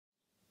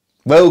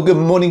Well, good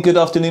morning, good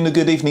afternoon, or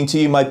good evening to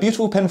you, my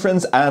beautiful pen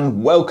friends,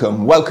 and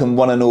welcome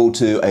one and all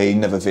to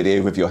another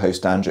video with your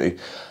host, Andrew.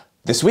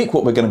 This week,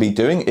 what we're going to be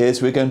doing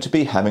is we're going to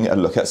be having a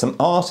look at some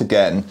art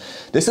again.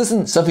 This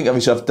isn't something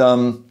which I've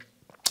done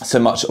so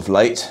much of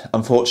late.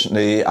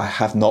 Unfortunately, I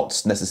have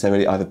not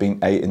necessarily either been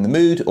A, in the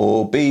mood,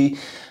 or B,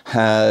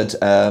 had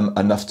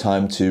enough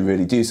time to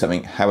really do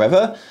something.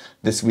 However,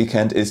 this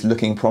weekend is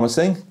looking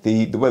promising.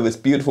 The weather's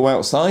beautiful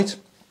outside.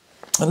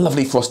 A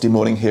lovely frosty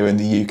morning here in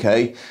the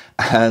UK,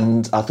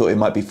 and I thought it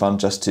might be fun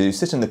just to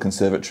sit in the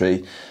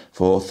conservatory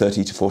for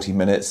 30 to 40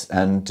 minutes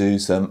and do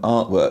some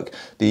artwork.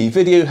 The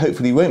video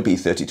hopefully won't be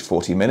 30 to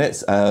 40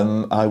 minutes.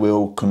 I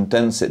will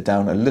condense it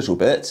down a little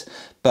bit,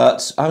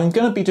 but I'm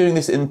going to be doing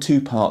this in two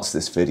parts,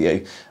 this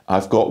video.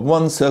 I've got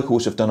one circle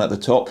which I've done at the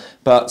top,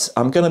 but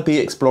I'm going to be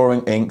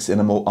exploring inks in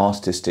a more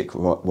artistic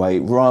way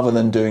rather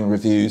than doing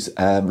reviews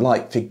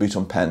like Fig Boot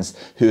on Pens,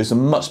 who is a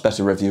much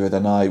better reviewer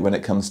than I when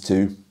it comes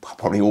to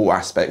probably all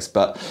aspects.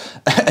 But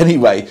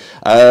anyway,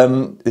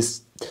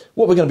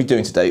 what we're going to be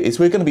doing today is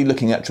we're going to be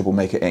looking at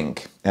Troublemaker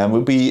ink, and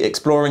we'll be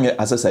exploring it,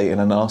 as I say, in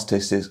an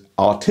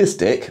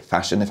artistic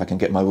fashion, if I can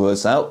get my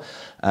words out,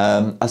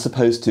 as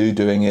opposed to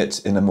doing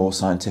it in a more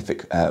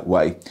scientific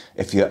way.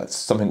 If it's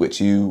something which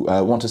you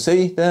want to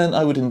see, then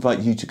I would invite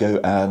you to go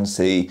and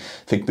see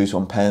Fig Boot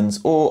on Pens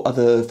or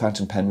other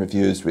fountain pen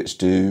reviewers which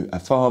do a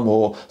far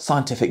more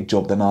scientific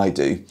job than I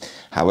do.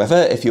 However,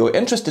 if you're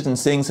interested in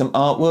seeing some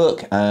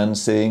artwork and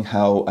seeing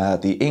how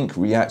the ink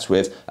reacts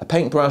with a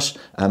paintbrush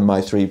and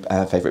my three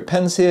favourite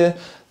pens here,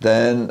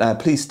 then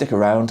please stick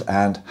around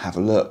and have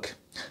a look.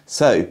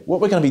 So what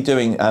we're going to be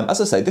doing,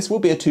 as I say, this will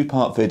be a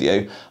two-part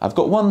video. I've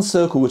got one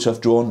circle which I've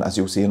drawn, as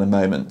you'll see in a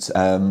moment,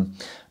 on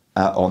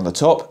the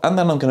top, and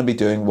then I'm going to be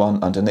doing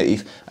one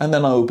underneath, and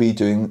then I will be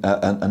doing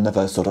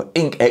another sort of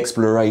ink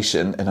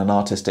exploration in an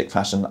artistic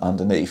fashion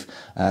underneath.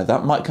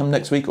 That might come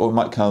next week, or it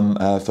might come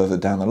further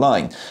down the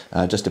line,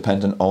 just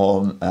dependent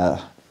on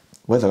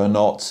whether or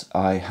not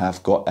I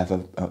have got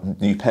ever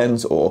new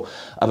pens or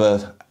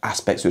other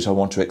aspects which I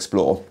want to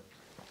explore.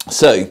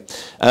 So,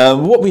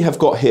 what we have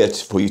got here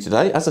for you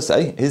today, as I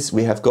say, is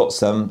we have got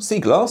some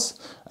sea glass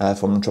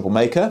from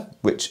Troublemaker,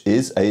 which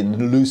is an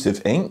elusive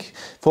ink.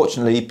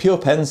 Fortunately, Pure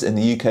Pens in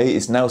the UK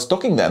is now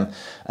stocking them,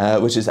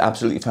 which is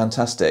absolutely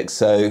fantastic.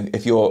 So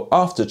if you're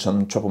after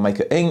some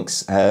Troublemaker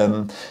inks,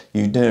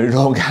 you no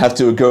longer have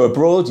to go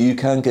abroad. You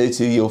can go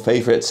to your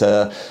favourite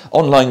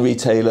online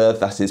retailer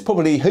that is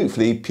probably,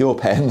 hopefully, Pure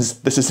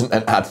Pens. This isn't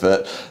an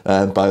advert,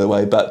 by the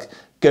way, but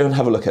go and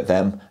have a look at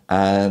them,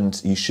 and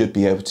you should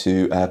be able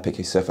to pick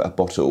yourself a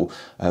bottle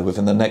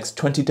within the next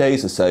 20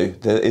 days or so.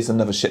 There is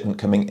another shipment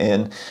coming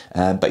in,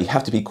 but you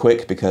have to be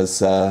quick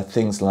because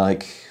things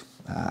like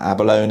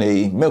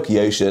abalone, Milky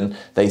Ocean,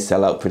 they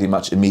sell out pretty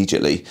much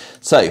immediately.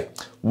 So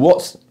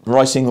what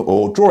writing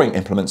or drawing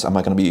implements am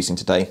I going to be using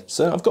today?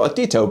 So I've got a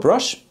detail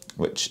brush,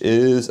 which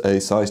is a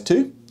size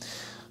 2.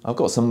 I've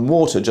got some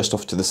water just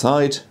off to the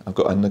side. I've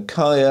got a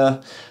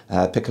Nakaya,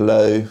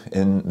 Piccolo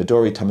in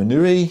Midori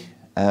Tamenuri.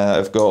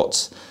 I've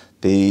got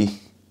the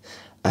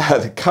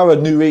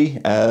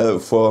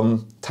Nuri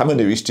from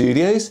Tamenuri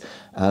Studios,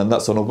 and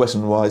that's on a Wet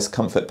n Wise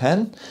Comfort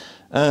pen.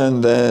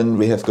 And then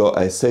we have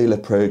got a Sailor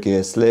Pro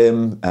Gear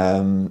Slim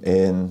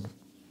in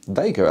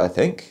Vega, I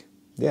think.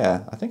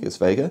 Yeah, I think it's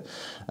Vega.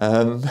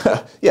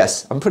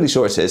 Yes, I'm pretty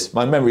sure it is.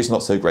 My memory's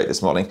not so great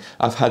this morning.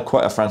 I've had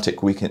quite a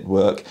frantic week at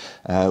work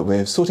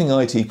with sorting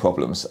IT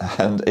problems,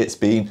 and it's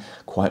been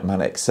quite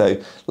manic.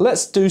 So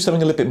let's do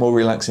something a little bit more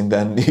relaxing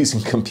than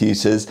using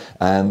computers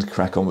and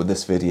crack on with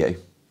this video.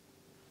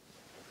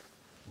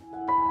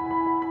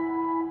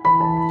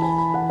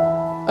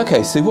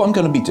 Okay, so what I'm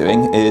going to be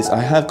doing is I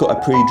have got a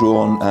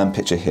pre-drawn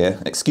picture here.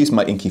 Excuse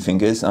my inky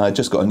fingers. I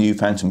just got a new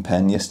fountain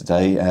pen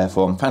yesterday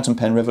from Fountain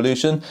Pen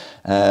Revolution.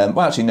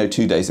 Well, actually, no,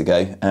 2 days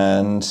ago,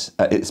 and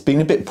it's been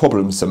a bit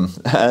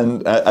problemsome.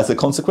 And as a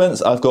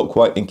consequence, I've got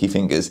quite inky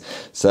fingers.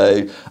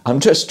 So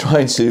I'm just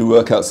trying to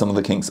work out some of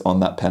the kinks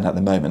on that pen at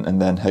the moment,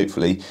 and then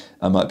hopefully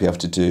I might be able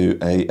to do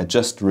a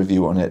just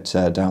review on it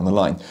down the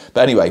line.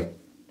 But anyway,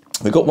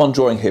 we've got one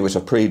drawing here which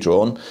I've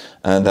pre-drawn,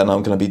 and then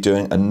I'm going to be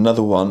doing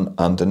another one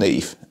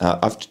underneath.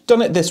 I've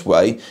done it this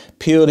way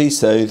purely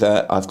so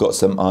that I've got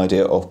some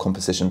idea of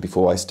composition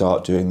before I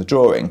start doing the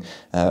drawing.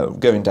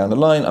 Going down the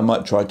line, I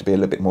might try to be a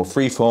little bit more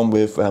freeform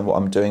with what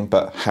I'm doing,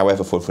 but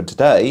however for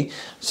today,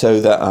 so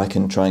that I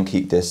can try and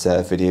keep this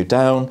video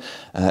down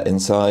in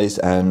size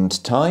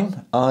and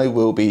time, I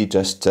will be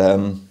just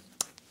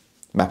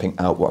mapping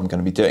out what I'm going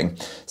to be doing.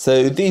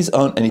 So these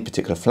aren't any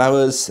particular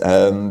flowers.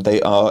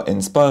 They are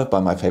inspired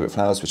by my favourite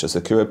flowers, which are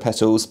sakura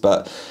petals,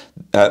 but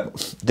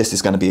this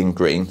is going to be in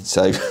green,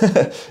 so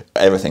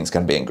everything's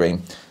going to be in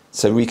green.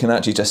 So we can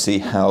actually just see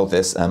how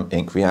this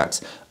ink reacts.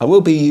 I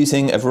will be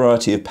using a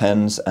variety of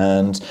pens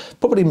and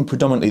probably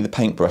predominantly the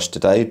paintbrush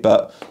today,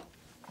 but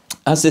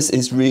as this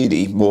is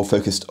really more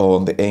focused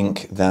on the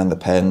ink than the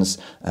pens,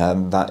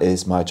 that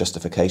is my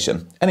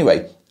justification.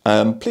 Anyway,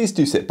 please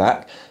do sit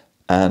back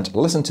and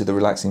listen to the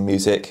relaxing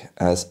music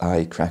as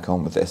I crack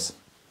on with this.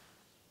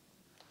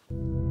 Okay, so what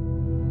I'm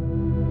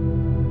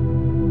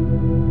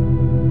going to be doing is I have got a pre-drawn picture here. Excuse my inky fingers. I just got a new fountain pen yesterday from Fountain Pen Revolution. Well, actually, no, 2 days ago, and it's been a bit problemsome. And as I say, I've got quite a frantic week at work with sorting IT problems, and it's been quite manic. So let's do something a little bit more relaxing than using computers and crack on with this video.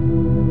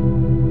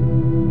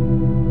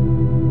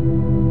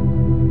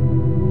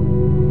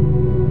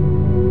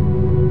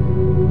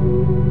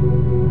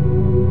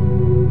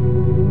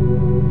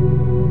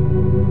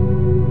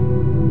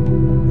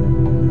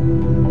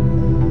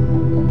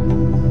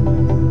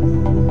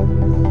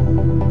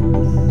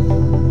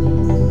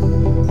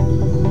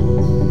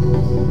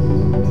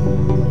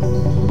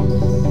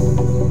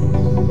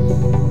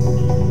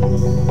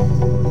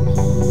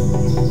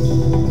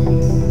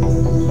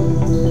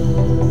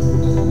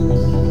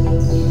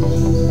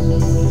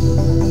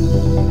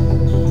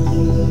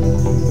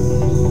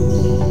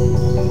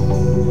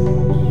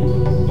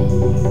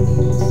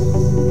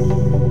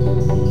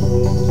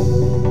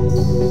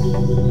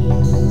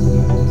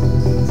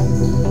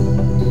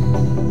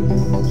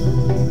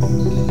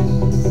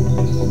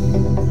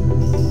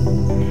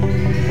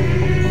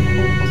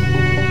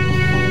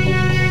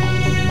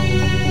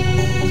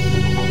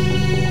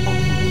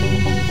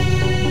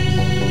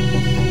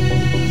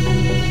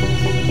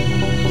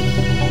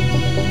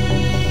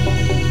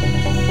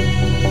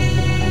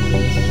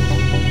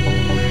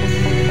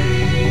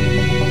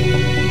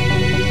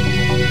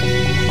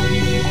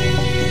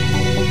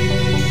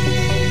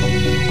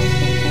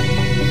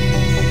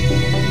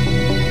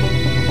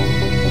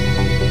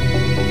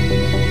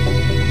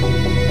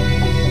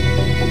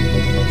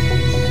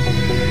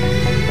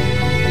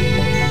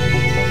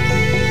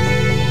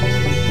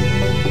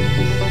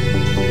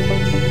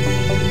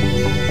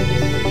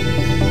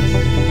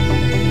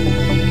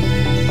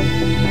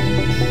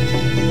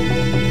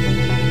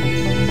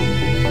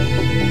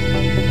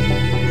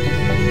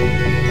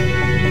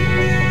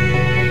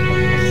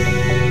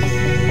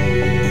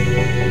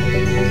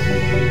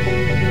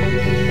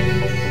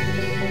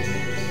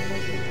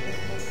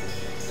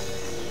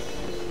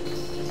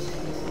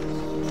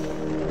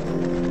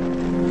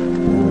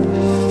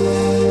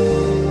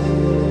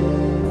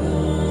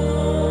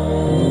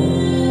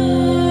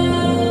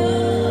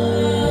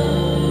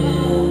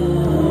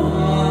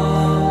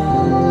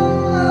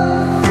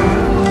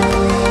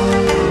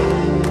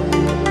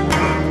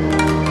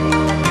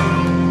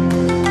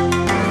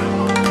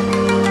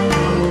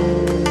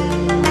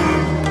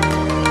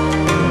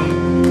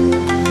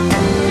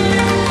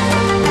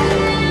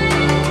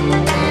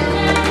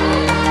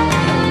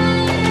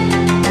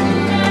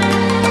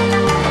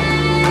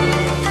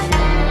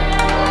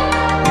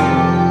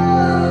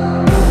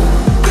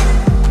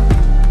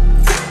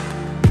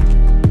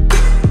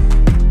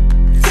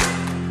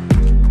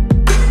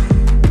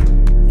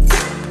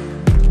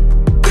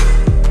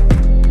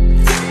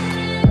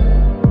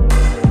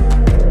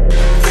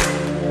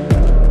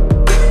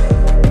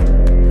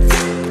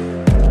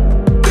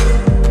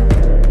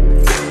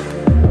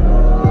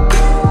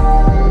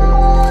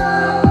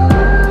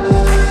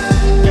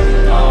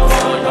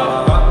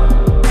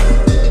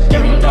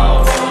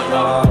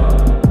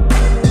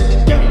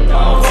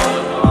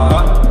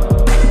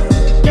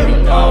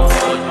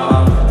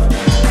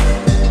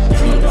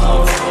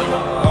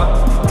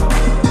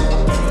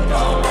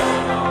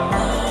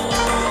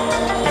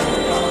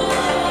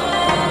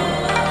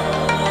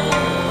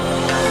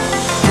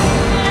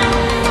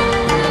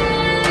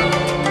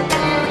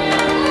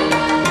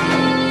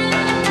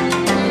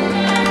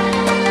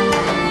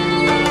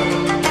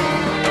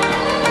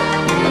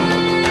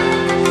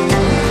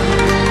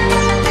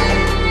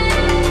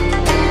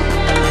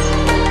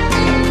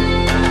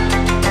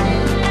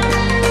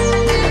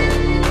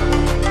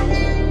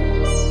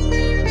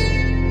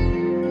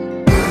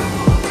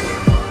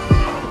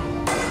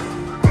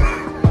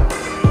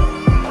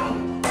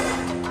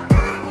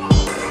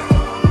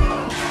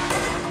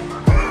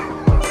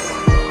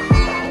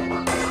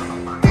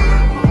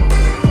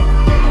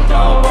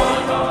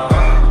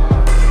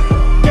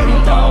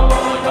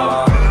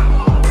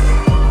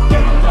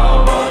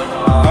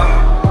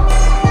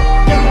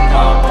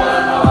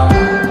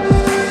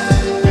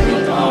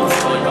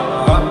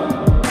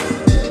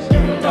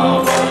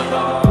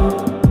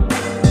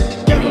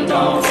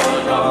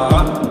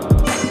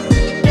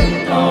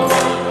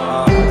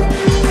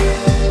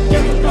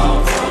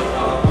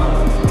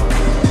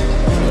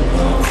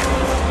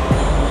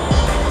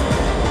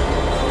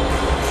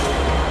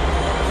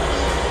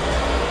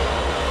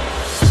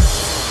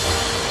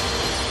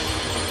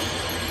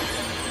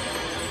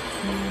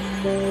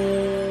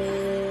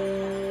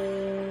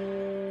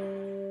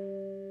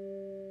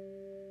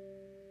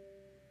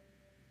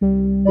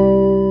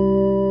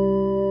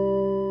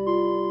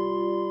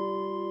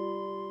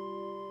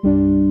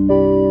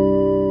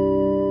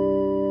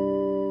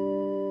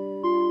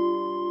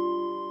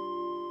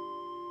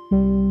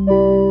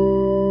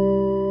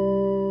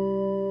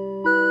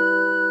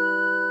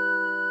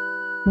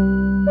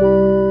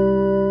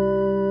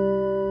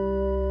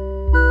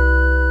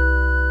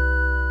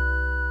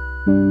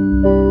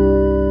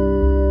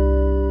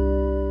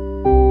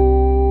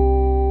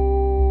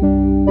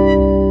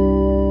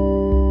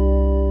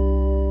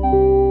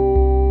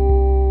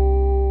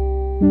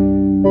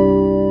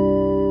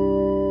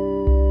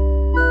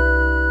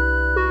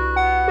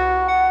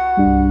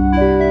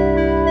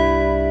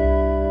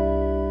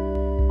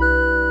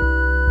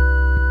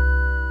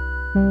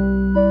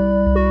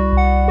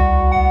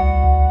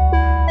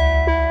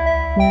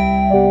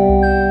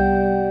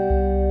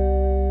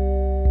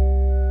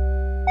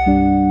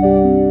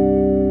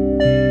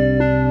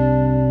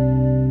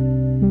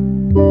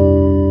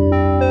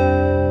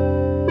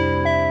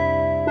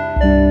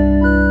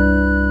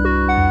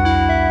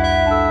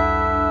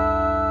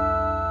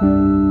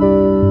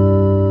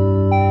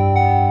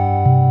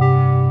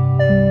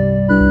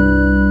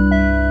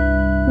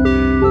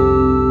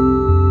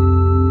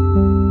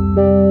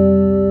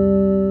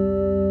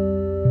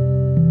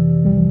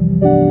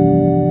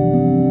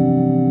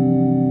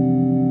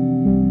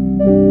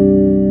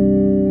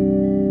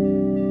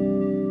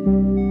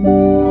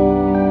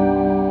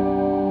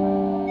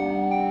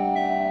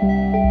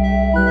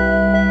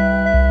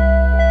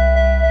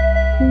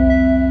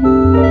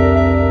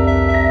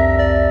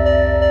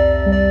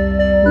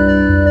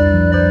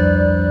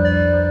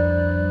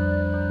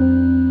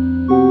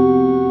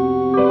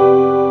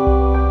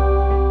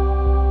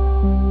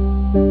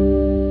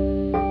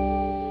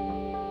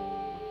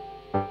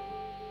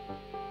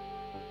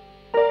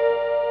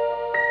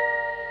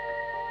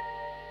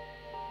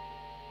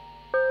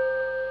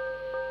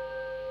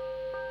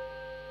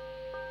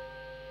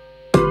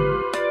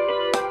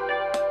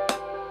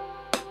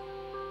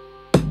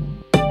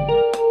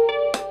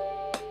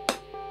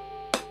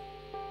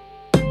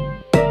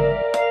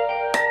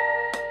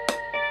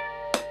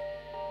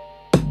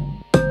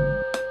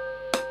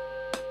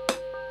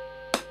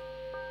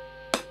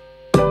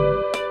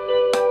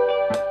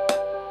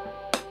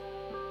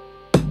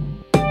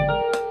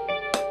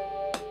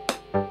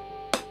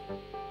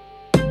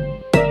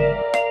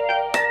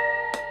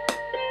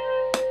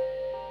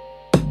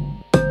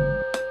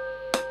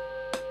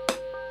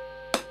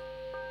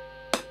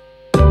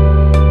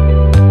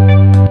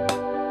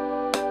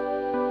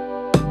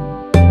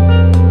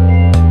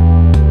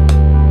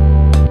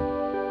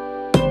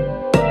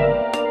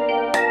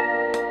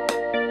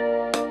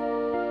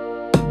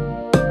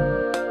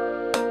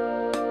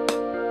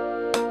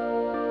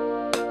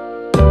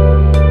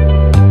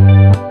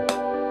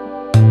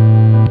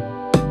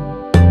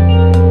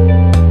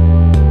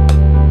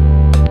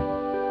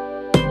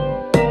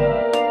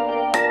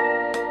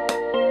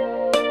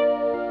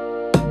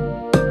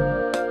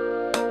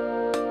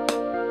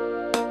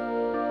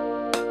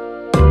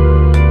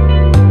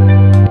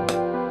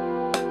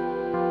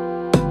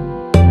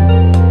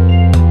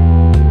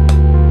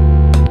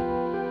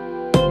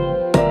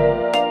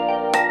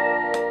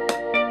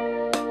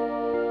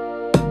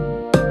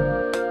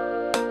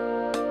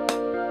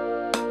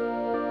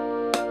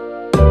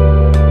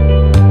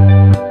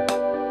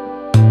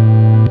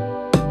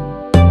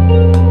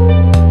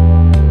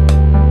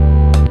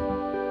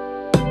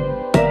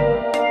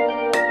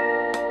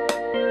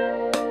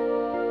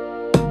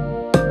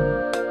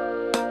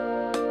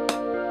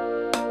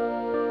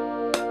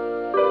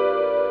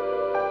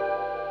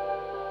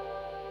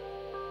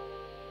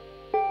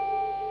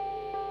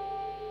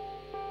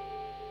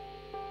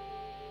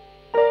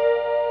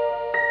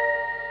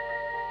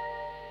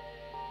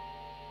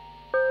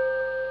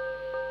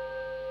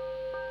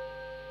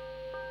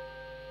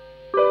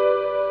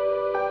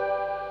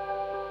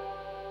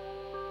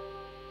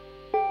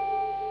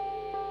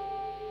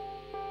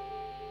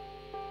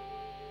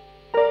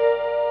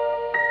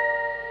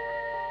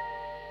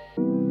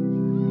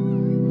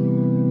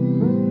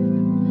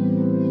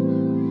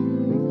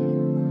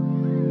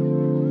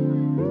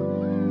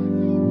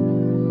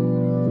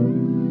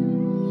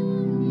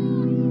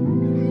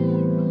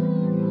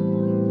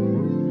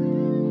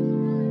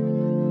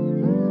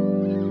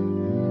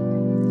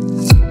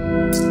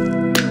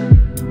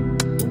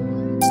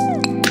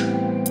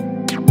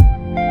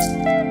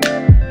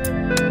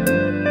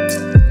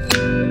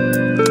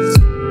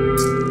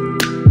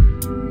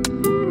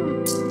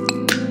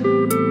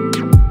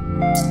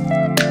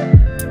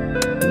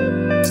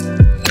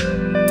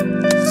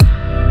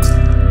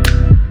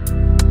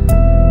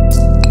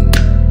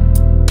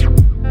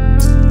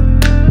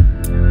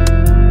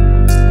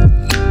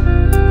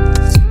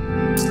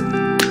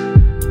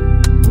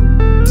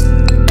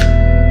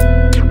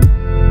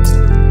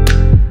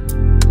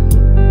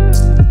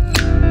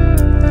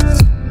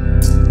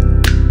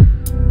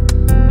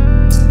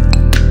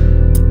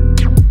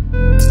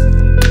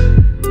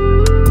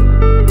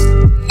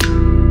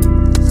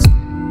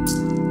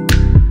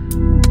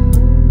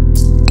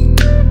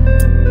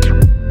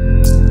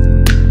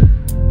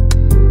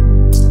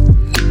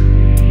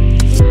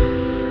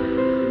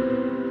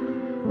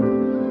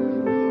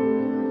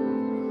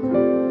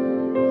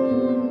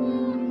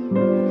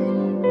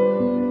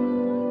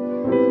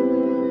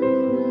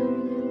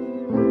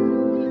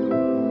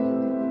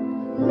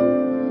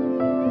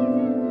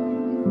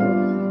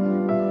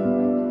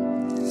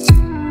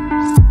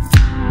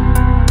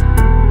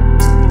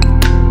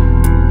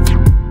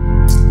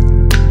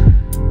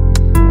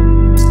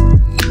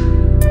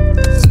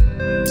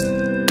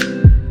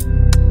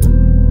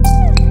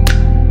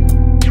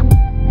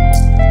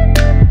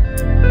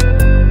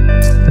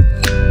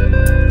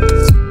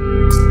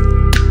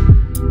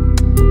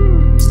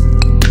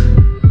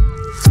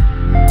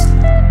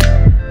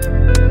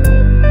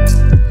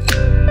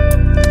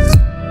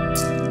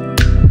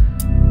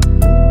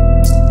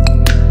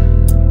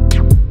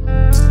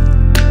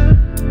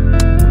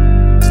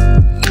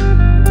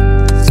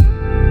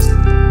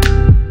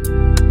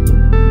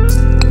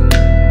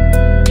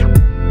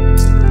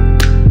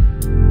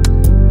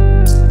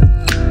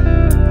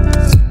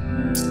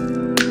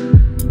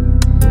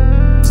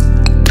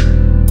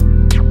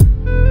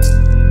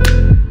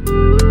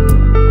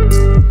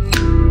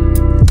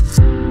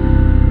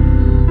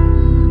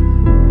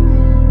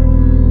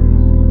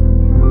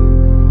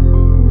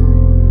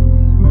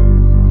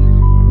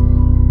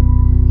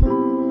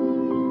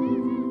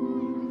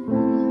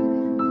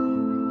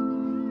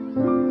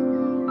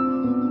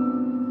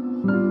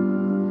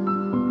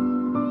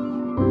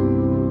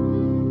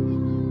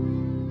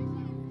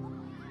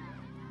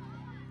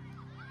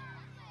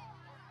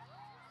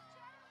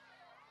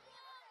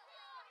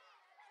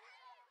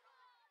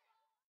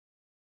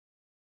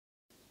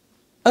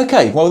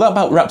 Okay, well that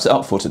about wraps it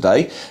up for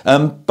today.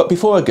 But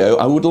before I go,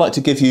 I would like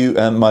to give you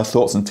my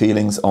thoughts and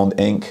feelings on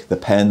ink, the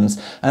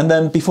pens, and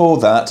then before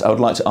that I would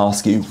like to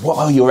ask you, what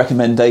are your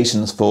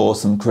recommendations for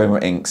some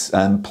chroma inks?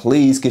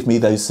 Please give me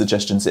those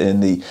suggestions in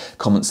the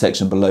comment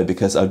section below,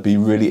 because I'd be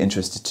really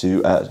interested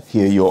to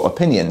hear your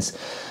opinions.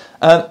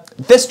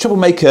 This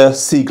Troublemaker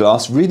sea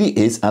glass really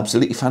is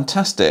absolutely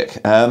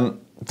fantastic.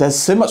 There's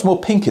so much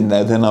more pink in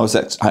there than I was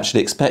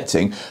actually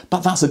expecting,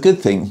 but that's a good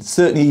thing.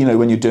 Certainly, you know,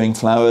 when you're doing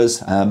flowers,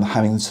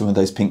 having some of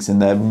those pinks in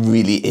there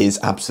really is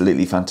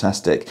absolutely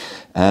fantastic.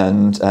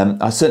 And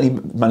I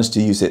certainly managed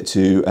to use it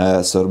to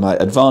sort of my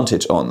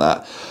advantage on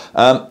that.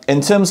 In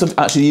terms of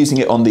actually using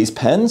it on these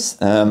pens,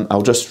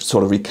 I'll just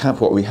sort of recap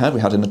what we had. We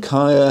had a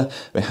Nakaya,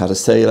 we had a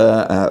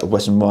Sailor,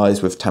 Wet n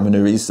Wise with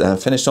Tamenuri's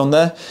finish on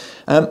there.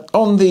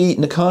 On the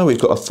Nakaya, we've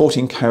got a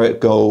 14 karat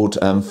gold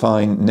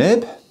fine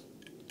nib.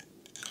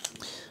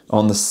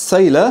 On the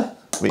Sailor,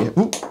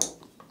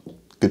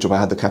 good job I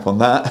had the cap on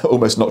that,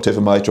 almost knocked over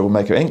my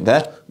Troublemaker ink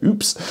there,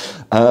 oops.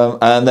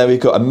 And then we've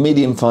got a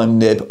medium fine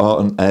nib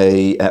on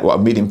a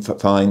medium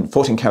fine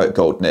 14 karat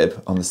gold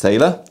nib on the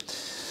Sailor.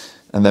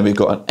 And then we've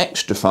got an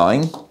extra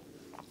fine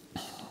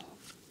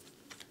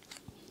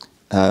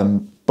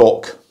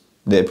Bock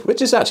nib,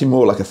 which is actually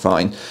more like a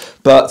fine,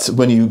 but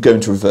when you go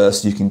into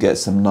reverse you can get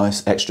some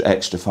nice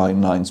extra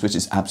fine lines, which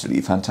is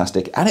absolutely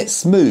fantastic, and it's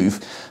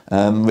smooth,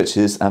 which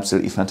is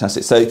absolutely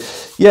fantastic. So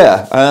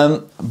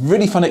yeah,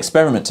 really fun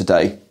experiment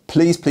today.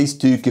 Please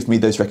do give me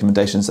those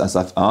recommendations as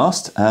I've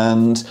asked,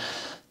 and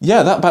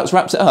yeah, that about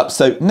wraps it up.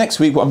 So next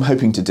week what I'm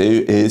hoping to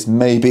do is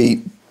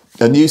maybe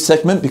a new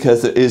segment,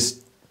 because there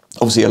is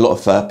obviously a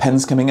lot of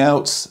pens coming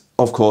out.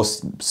 Of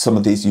course, some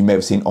of these you may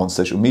have seen on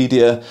social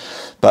media,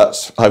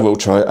 but I will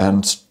try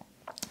and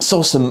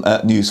source some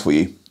news for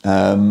you,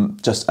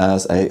 just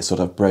as a sort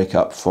of break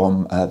up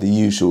from the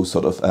usual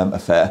sort of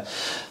affair.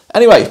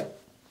 Anyway,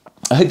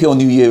 I hope your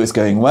new year is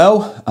going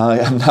well. I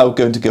am now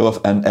going to go off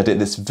and edit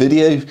this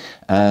video,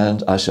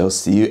 and I shall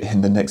see you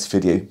in the next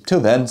video. Till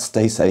then,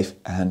 stay safe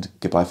and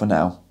goodbye for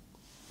now.